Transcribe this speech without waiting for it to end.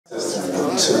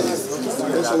Come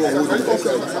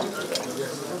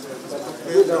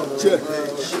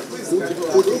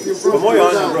on,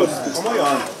 your hand, bro. Come on, your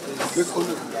hand.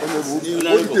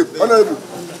 Honorable.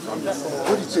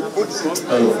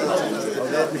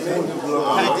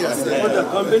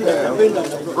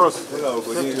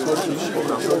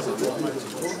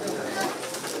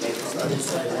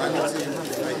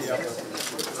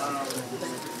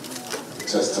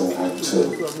 Testing 1, 2.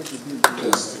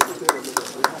 Yes.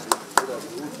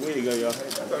 Where you go, y'all?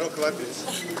 Don't clap it.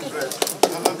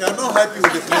 I'm not happy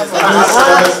with the place.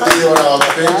 Let's be on our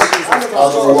feet. I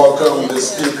will welcome the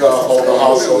Speaker of the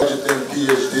House of Tajudeen,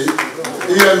 PhD,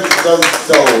 Ian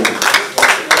Sunstone.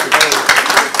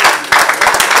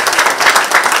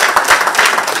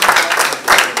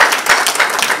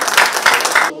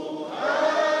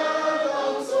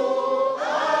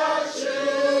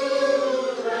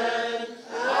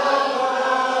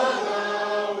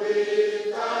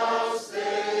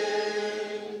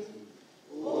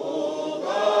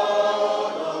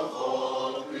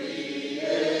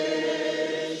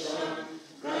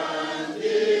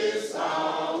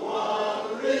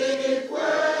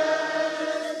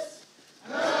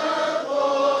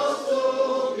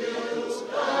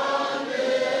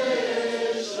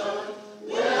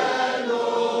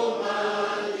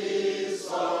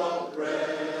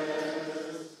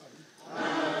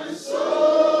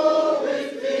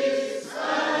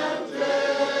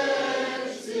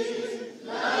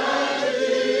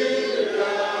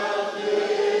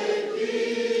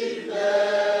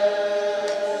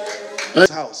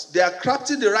 House. They are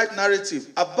crafting the right narrative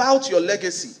about your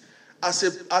legacy as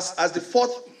the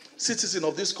fourth citizen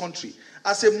of this country,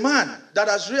 as a man that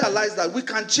has realized that we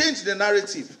can change the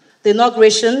narrative. The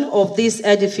inauguration of this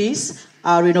edifice,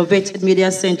 our renovated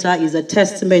media center, is a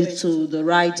testament to the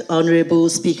right honorable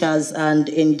speakers and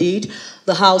indeed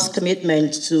the House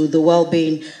commitment to the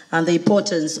well-being and the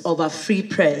importance of a free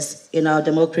press in our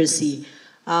democracy.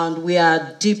 And we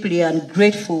are deeply and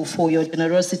grateful for your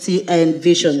generosity and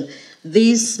vision.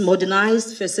 This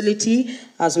modernized facility,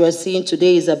 as we're seeing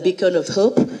today, is a beacon of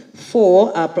hope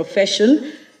for our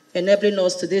profession, enabling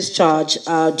us to discharge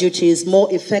our duties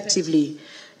more effectively.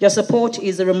 Your support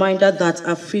is a reminder that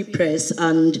a free press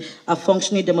and a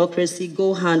functioning democracy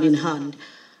go hand in hand.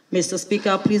 Mr.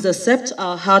 Speaker, please accept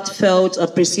our heartfelt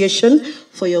appreciation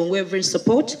for your unwavering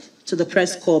support to the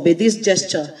press corps. May this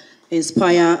gesture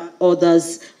inspire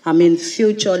others,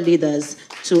 future leaders,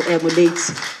 to emulate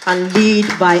and lead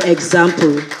by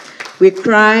example. We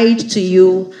cried to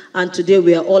you, and today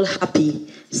we are all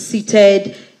happy,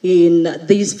 seated in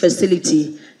this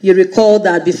facility. You recall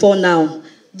that before now,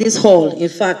 this hall, in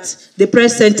fact, the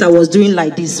press center was doing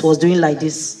like this.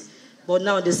 But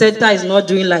now the center is not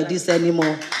doing like this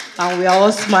anymore, and we are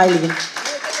all smiling.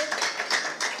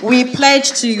 We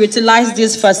pledge to utilize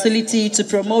this facility to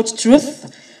promote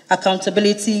truth,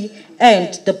 accountability,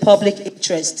 and the public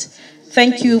interest.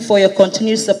 Thank you for your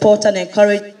continued support and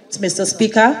encouragement, Mr.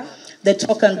 Speaker, the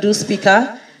Talk and Do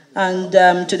Speaker, and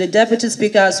to the Deputy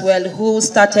Speaker as well, who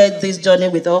started this journey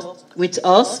with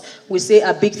us. We say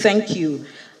a big thank you.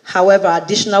 However,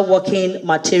 additional working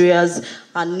materials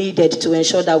are needed to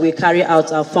ensure that we carry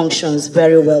out our functions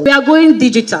very well. We are going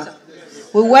digital.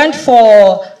 We went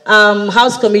for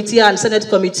House Committee and Senate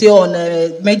Committee on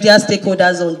media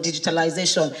stakeholders on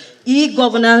digitalization,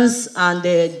 e-governance and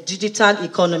the digital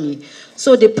economy.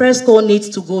 So the press corps needs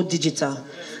to go digital.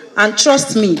 And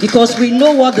trust me, because we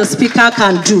know what the Speaker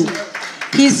can do.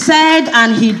 He said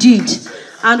and he did.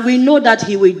 And we know that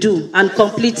he will do and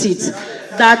complete it.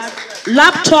 That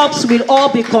laptops will all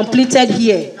be completed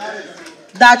here.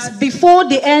 That before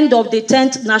the end of the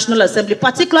 10th National Assembly,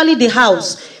 particularly the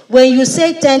House, when you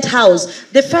say 10th House,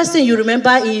 the first thing you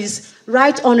remember is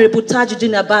Right Honorable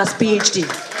Tajudeen Abbas, PhD.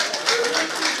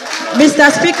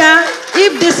 Mr. Speaker,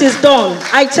 if this is done,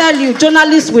 I tell you,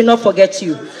 journalists will not forget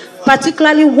you,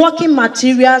 particularly working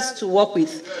materials to work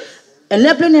with.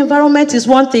 Enabling environment is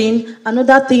one thing.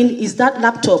 Another thing is that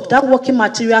laptop, that working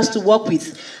materials to work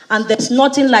with. And there's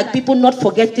nothing like people not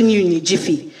forgetting you in a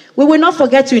jiffy. We will not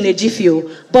forget you in a jiffy,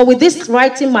 but with this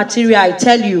writing material, I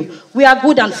tell you, we are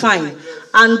good and fine.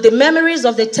 And the memories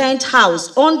of the 10th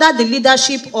House, under the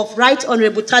leadership of Right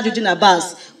Honorable Tajudeen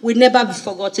Abbas, will never be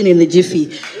forgotten in the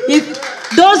jiffy. If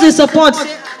those in support,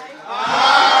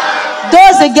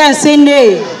 those against say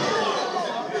nay.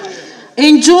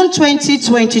 In June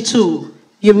 2022,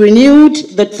 you renewed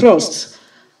the trust,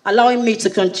 allowing me to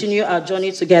continue our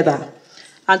journey together.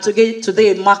 And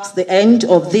today marks the end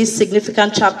of this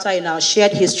significant chapter in our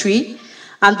shared history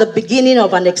and the beginning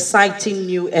of an exciting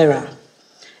new era.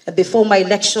 Before my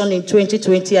election in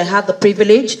 2020, I had the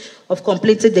privilege of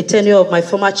completing the tenure of my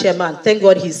former chairman. Thank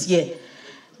God he's here.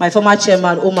 My former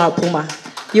chairman, Omar Puma.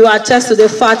 You attest to the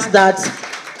fact that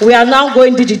we are now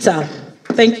going digital.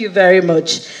 Thank you very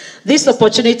much. This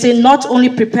opportunity not only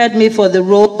prepared me for the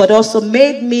role, but also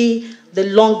made me the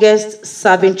longest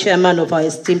serving chairman of our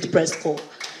esteemed press corps.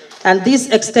 And this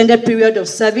extended period of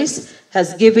service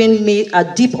has given me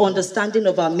a deep understanding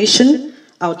of our mission,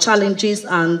 our challenges,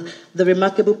 and the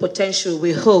remarkable potential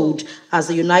we hold as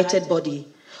a united body.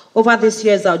 Over these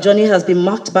years, our journey has been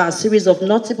marked by a series of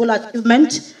notable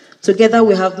achievements. Together,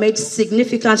 we have made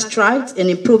significant strides in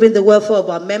improving the welfare of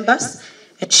our members,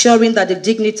 ensuring that the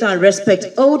dignity and respect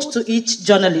owed to each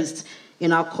journalist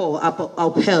in our corps are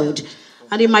upheld.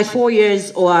 And in my 4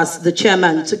 years as the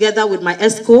chairman, together with my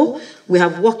ESCO, we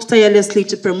have worked tirelessly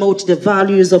to promote the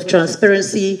values of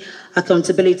transparency,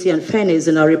 accountability, and fairness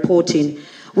in our reporting.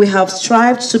 We have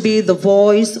strived to be the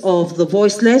voice of the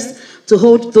voiceless, to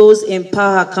hold those in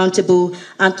power accountable,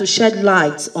 and to shed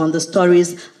light on the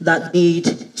stories that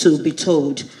need to be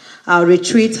told. Our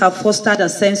retreats have fostered a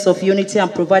sense of unity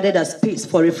and provided a space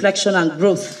for reflection and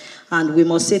growth, and we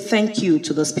must say thank you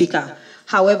to the Speaker.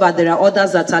 However, there are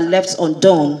others that are left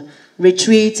undone.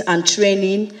 Retreat and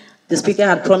training. The Speaker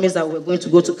had promised that we're going to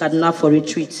go to Kaduna for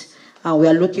retreat, and we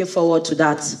are looking forward to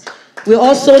that. We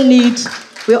also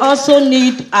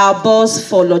need our boss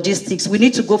for logistics. We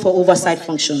need to go for oversight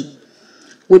function.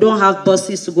 We don't have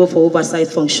bosses to go for oversight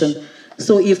function.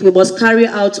 So if we must carry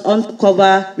out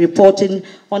undercover reporting,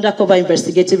 undercover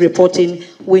investigative reporting,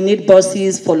 we need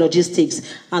bosses for logistics.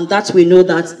 And that we know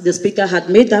that the Speaker had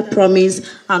made that promise,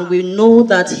 and we know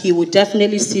that he will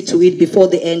definitely see to it before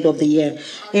the end of the year.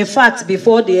 In fact,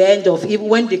 before the end of, even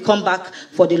when they come back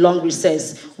for the long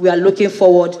recess, we are looking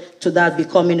forward to that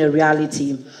becoming a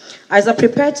reality. As I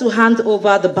prepare to hand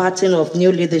over the baton of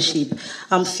new leadership,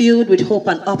 I'm filled with hope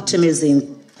and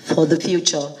optimism for the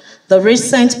future. The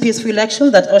recent peaceful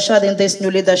election that ushered in this new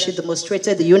leadership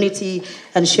demonstrated the unity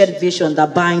and shared vision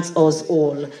that binds us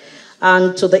all.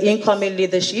 And to the incoming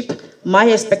leadership, my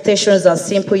expectations are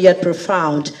simple yet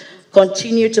profound.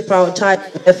 Continue to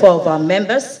prioritize the effort of our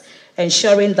members,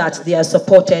 ensuring that they are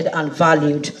supported and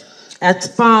valued.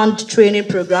 Expand training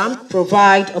program,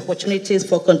 provide opportunities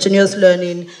for continuous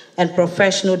learning and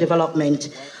professional development.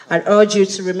 I urge you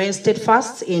to remain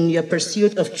steadfast in your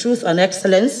pursuit of truth and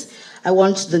excellence. I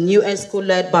want the new ESCO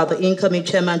led by the incoming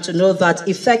chairman to know that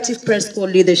effective press corps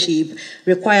leadership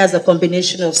requires a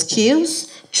combination of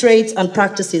skills, traits, and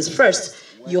practices. First,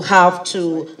 you have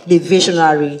to be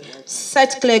visionary,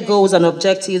 set clear goals and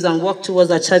objectives and work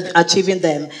towards achieving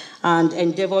them, and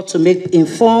endeavor to make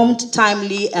informed,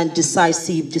 timely, and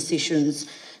decisive decisions.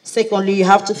 Secondly, you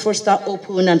have to foster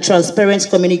open and transparent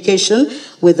communication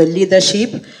with the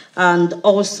leadership, and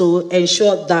also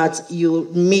ensure that you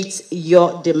meet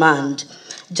your demand.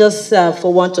 Just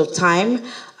for want of time,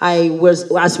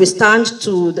 as we stand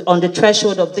on the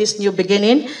threshold of this new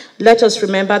beginning, let us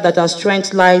remember that our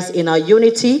strength lies in our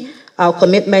unity, our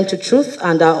commitment to truth,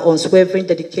 and our unwavering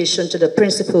dedication to the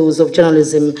principles of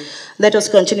journalism. Let us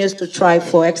continue to strive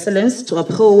for excellence, to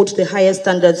uphold the highest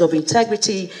standards of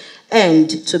integrity, and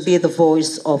to be the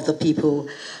voice of the people.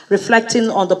 Reflecting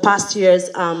on the past years,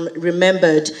 I'm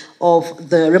reminded of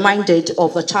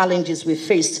the challenges we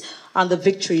faced and the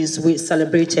victories we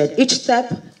celebrated. Each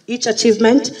step, each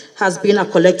achievement has been a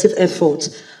collective effort.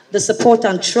 The support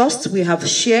and trust we have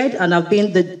shared and have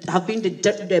been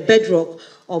the bedrock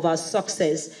of our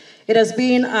success. It has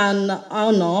been an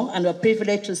honor and a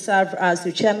privilege to serve as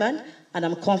the chairman, and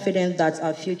I'm confident that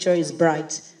our future is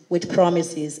bright with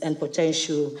promises and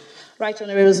potential. Right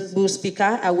Honorable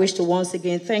Speaker, I wish to once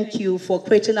again thank you for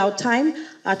creating out time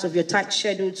out of your tight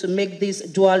schedule to make this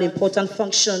dual important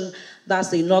function.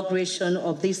 That's the inauguration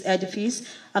of this edifice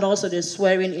and also the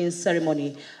swearing-in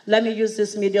ceremony. Let me use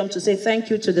this medium to say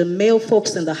thank you to the male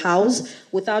folks in the house.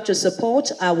 Without your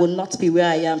support, I would not be where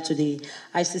I am today.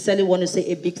 I sincerely want to say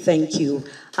a big thank you.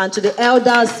 And to the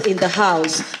elders in the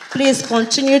house, please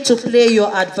continue to play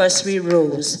your adversary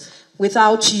roles.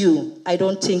 Without you, I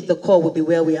don't think the corps will be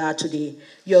where we are today.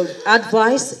 Your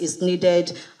advice is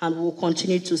needed, and we'll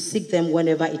continue to seek them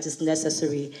whenever it is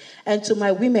necessary. And to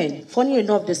my women, funny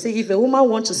enough, they say if a woman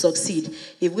wants to succeed,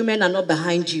 if women are not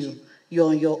behind you, you're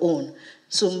on your own.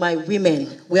 To my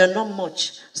women, we are not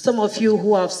much. Some of you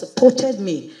who have supported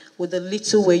me with the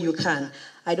little way you can,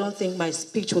 I don't think my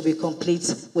speech will be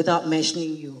complete without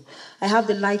mentioning you. I have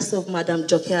the likes of Madam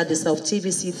Joke Addis of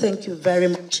TVC. Thank you very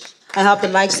much. I have the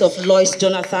likes of Lois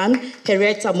Jonathan,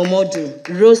 Henrietta Momodu,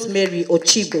 Rosemary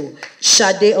Ochigo,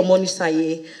 Shade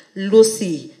Omonisaye,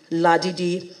 Lucy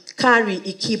Ladidi, Kari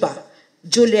Ikiba,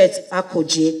 Juliet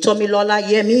Akoje, Tomilola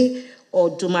Yemi,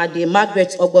 Odumade,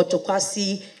 Margaret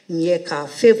Ogotokwasi Nyeka,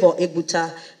 Favor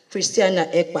Eguta, Christiana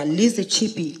Ekpa, Lizzie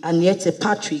Chippy, Aniete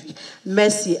Patrick,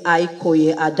 Mercy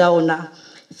Aikoye Adaona.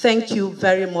 Thank you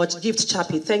very much. Gift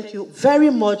Chappy, thank you very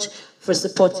much for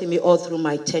supporting me all through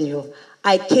my tenure.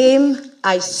 I came,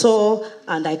 I saw,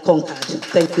 and I conquered.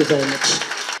 Thank you very much.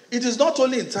 It is not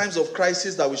only in times of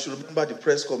crisis that we should remember the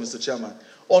press corps, Mr. Chairman.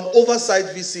 On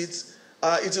oversight visits,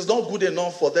 it is not good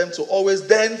enough for them to always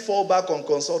then fall back on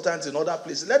consultants in other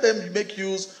places. Let them make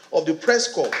use of the press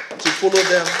corps to follow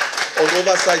them on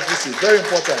oversight visits. Very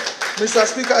important. Mr.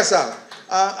 Speaker, sir,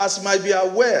 as you might be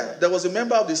aware, there was a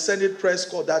member of the Senate press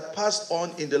corps that passed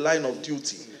on in the line of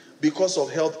duty because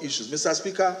of health issues. Mr.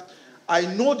 Speaker, I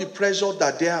know the pressure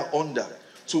that they are under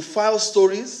to file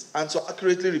stories and to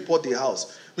accurately report the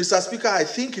House. Mr. Speaker, I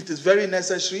think it is very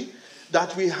necessary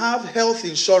that we have health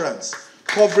insurance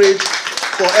coverage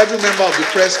for every member of the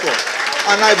press corps.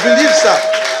 And I believe, sir,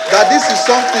 that this is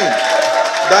something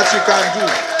that you can do.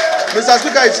 Mr.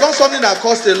 Speaker, it's not something that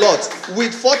costs a lot.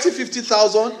 With 40,000,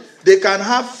 50,000, they can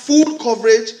have full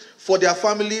coverage for their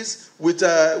families with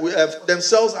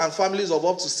themselves and families of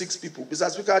up to 6 people. Mr.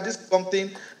 Speaker, this is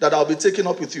something that I'll be taking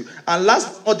up with you. And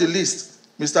last but not the least,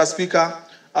 Mr. Speaker,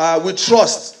 we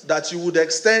trust that you would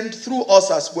extend through us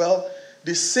as well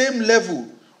the same level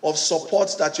of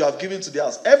support that you have given to the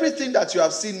House. Everything that you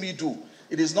have seen me do,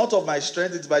 it is not of my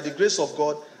strength, it's by the grace of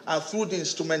God and through the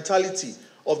instrumentality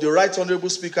of the Right Honorable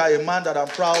Speaker, a man that I'm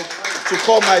proud to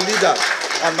call my leader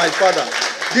and my father.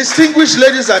 Distinguished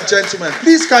ladies and gentlemen,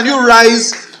 please can you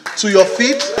rise to your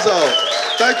feet? So,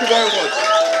 thank you very much.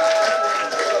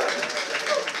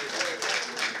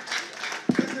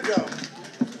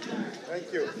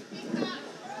 Thank you.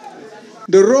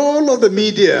 The role of the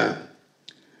media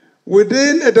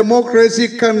within a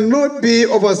democracy cannot be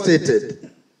overstated.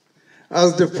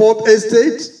 As the fourth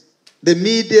estate, the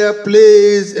media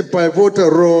plays a pivotal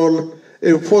role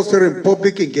in fostering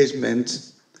public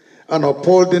engagement and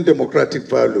upholding democratic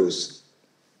values.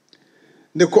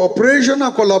 The cooperation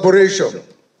and collaboration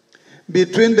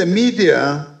between the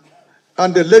media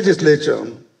and the legislature,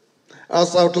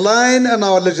 as outlined in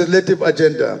our legislative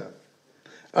agenda,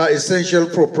 are essential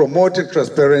for promoting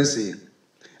transparency,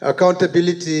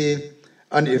 accountability,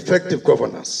 and effective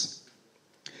governance.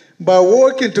 By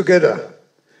working together,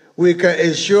 we can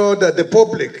ensure that the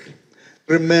public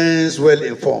remains well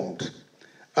informed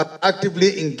and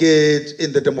actively engaged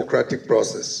in the democratic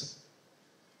process.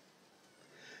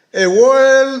 A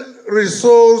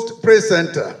well-resourced press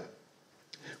center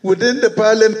within the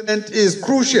Parliament is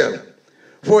crucial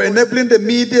for enabling the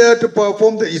media to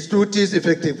perform its duties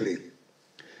effectively.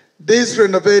 This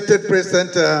renovated press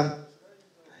center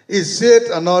is yet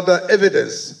another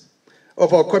evidence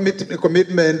of our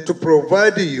commitment to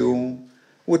provide you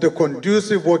with a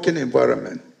conducive working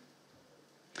environment.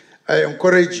 I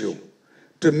encourage you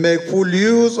to make full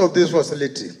use of this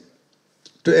facility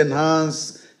to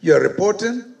enhance your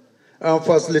reporting and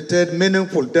facilitate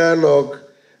meaningful dialogue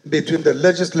between the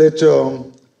legislature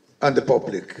and the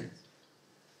public.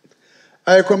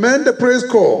 I commend the press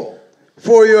corps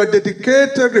for your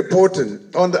dedicated reporting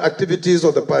on the activities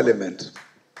of the Parliament.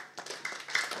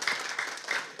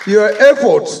 Your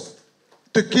efforts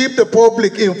to keep the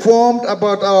public informed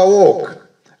about our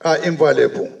work are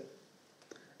invaluable.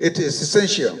 It is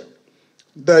essential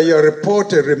that your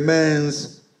reporting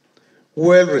remains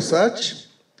well-researched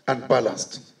and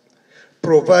balanced,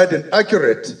 providing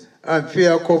accurate and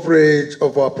fair coverage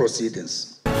of our proceedings.